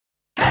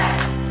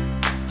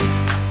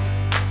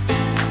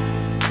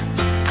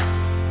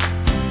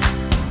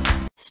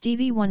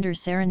Stevie Wonder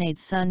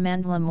serenades son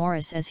Mandla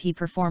Morris as he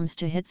performs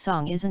to hit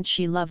song Isn't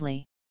She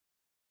Lovely?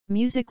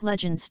 Music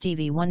legend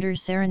Stevie Wonder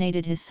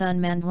serenaded his son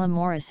Mandla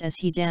Morris as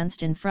he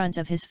danced in front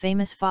of his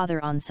famous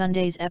father on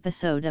Sunday's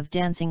episode of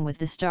Dancing with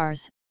the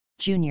Stars,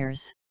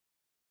 Juniors.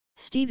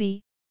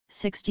 Stevie,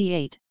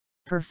 68,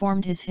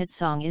 performed his hit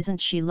song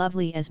Isn't She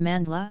Lovely as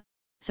Mandla,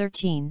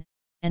 13,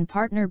 and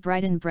partner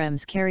Brightyn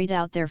Brems carried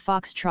out their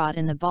foxtrot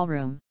in the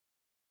ballroom.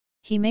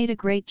 He made a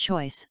great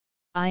choice,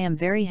 I am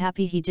very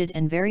happy he did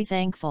and very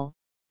thankful,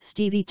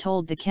 Stevie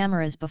told the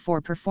cameras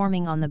before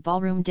performing on the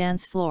ballroom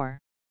dance floor.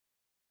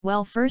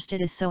 Well, first,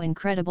 it is so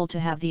incredible to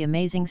have the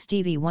amazing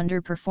Stevie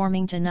Wonder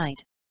performing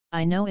tonight.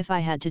 I know if I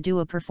had to do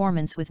a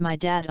performance with my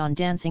dad on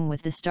Dancing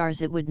with the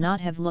Stars it would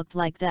not have looked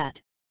like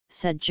that,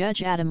 said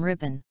Judge Adam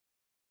Rippon.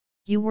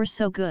 You were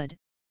so good,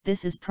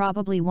 this is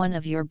probably one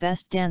of your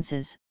best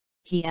dances,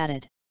 he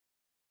added.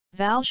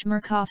 Val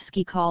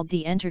Schmerkovsky called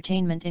the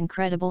entertainment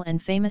incredible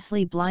and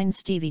famously blind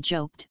Stevie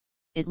joked,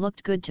 it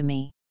looked good to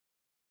me.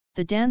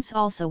 The dance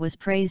also was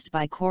praised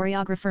by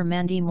choreographer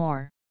Mandla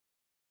Morris.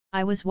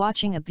 I was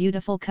watching a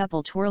beautiful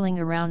couple twirling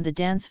around the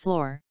dance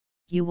floor,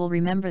 you will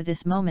remember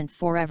this moment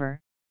forever,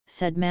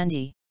 said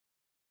Mandy.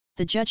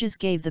 The judges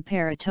gave the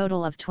pair a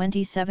total of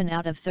 27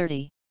 out of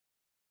 30.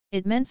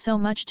 It meant so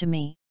much to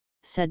me,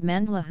 said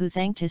Mandla, who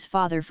thanked his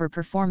father for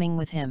performing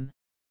with him.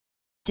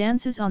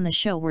 Dances on the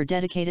show were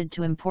dedicated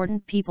to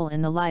important people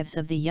in the lives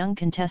of the young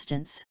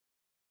contestants.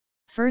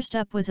 First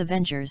up was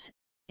Avengers,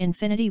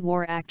 Infinity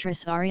War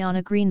actress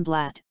Ariana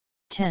Greenblatt,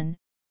 10,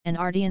 and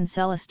Ardian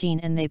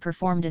Celestine, and they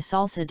performed a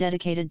salsa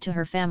dedicated to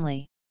her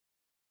family.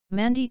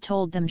 Mandy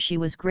told them she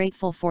was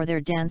grateful for their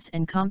dance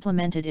and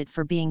complimented it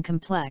for being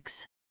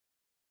complex.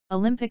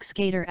 Olympic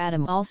skater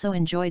Adam also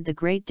enjoyed the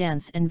great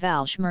dance, and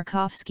Val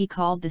Schmerkovsky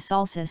called the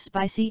salsa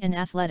spicy and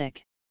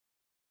athletic.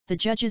 The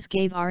judges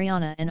gave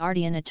Ariana and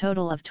Ardian a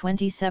total of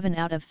 27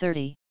 out of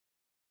 30.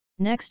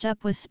 Next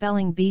up was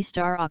Spelling Bee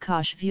star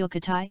Akash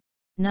Vukatai,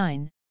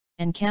 9,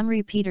 and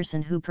Camry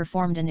Peterson, who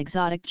performed an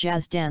exotic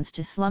jazz dance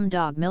to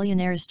Slumdog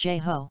Millionaire's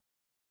J-Ho.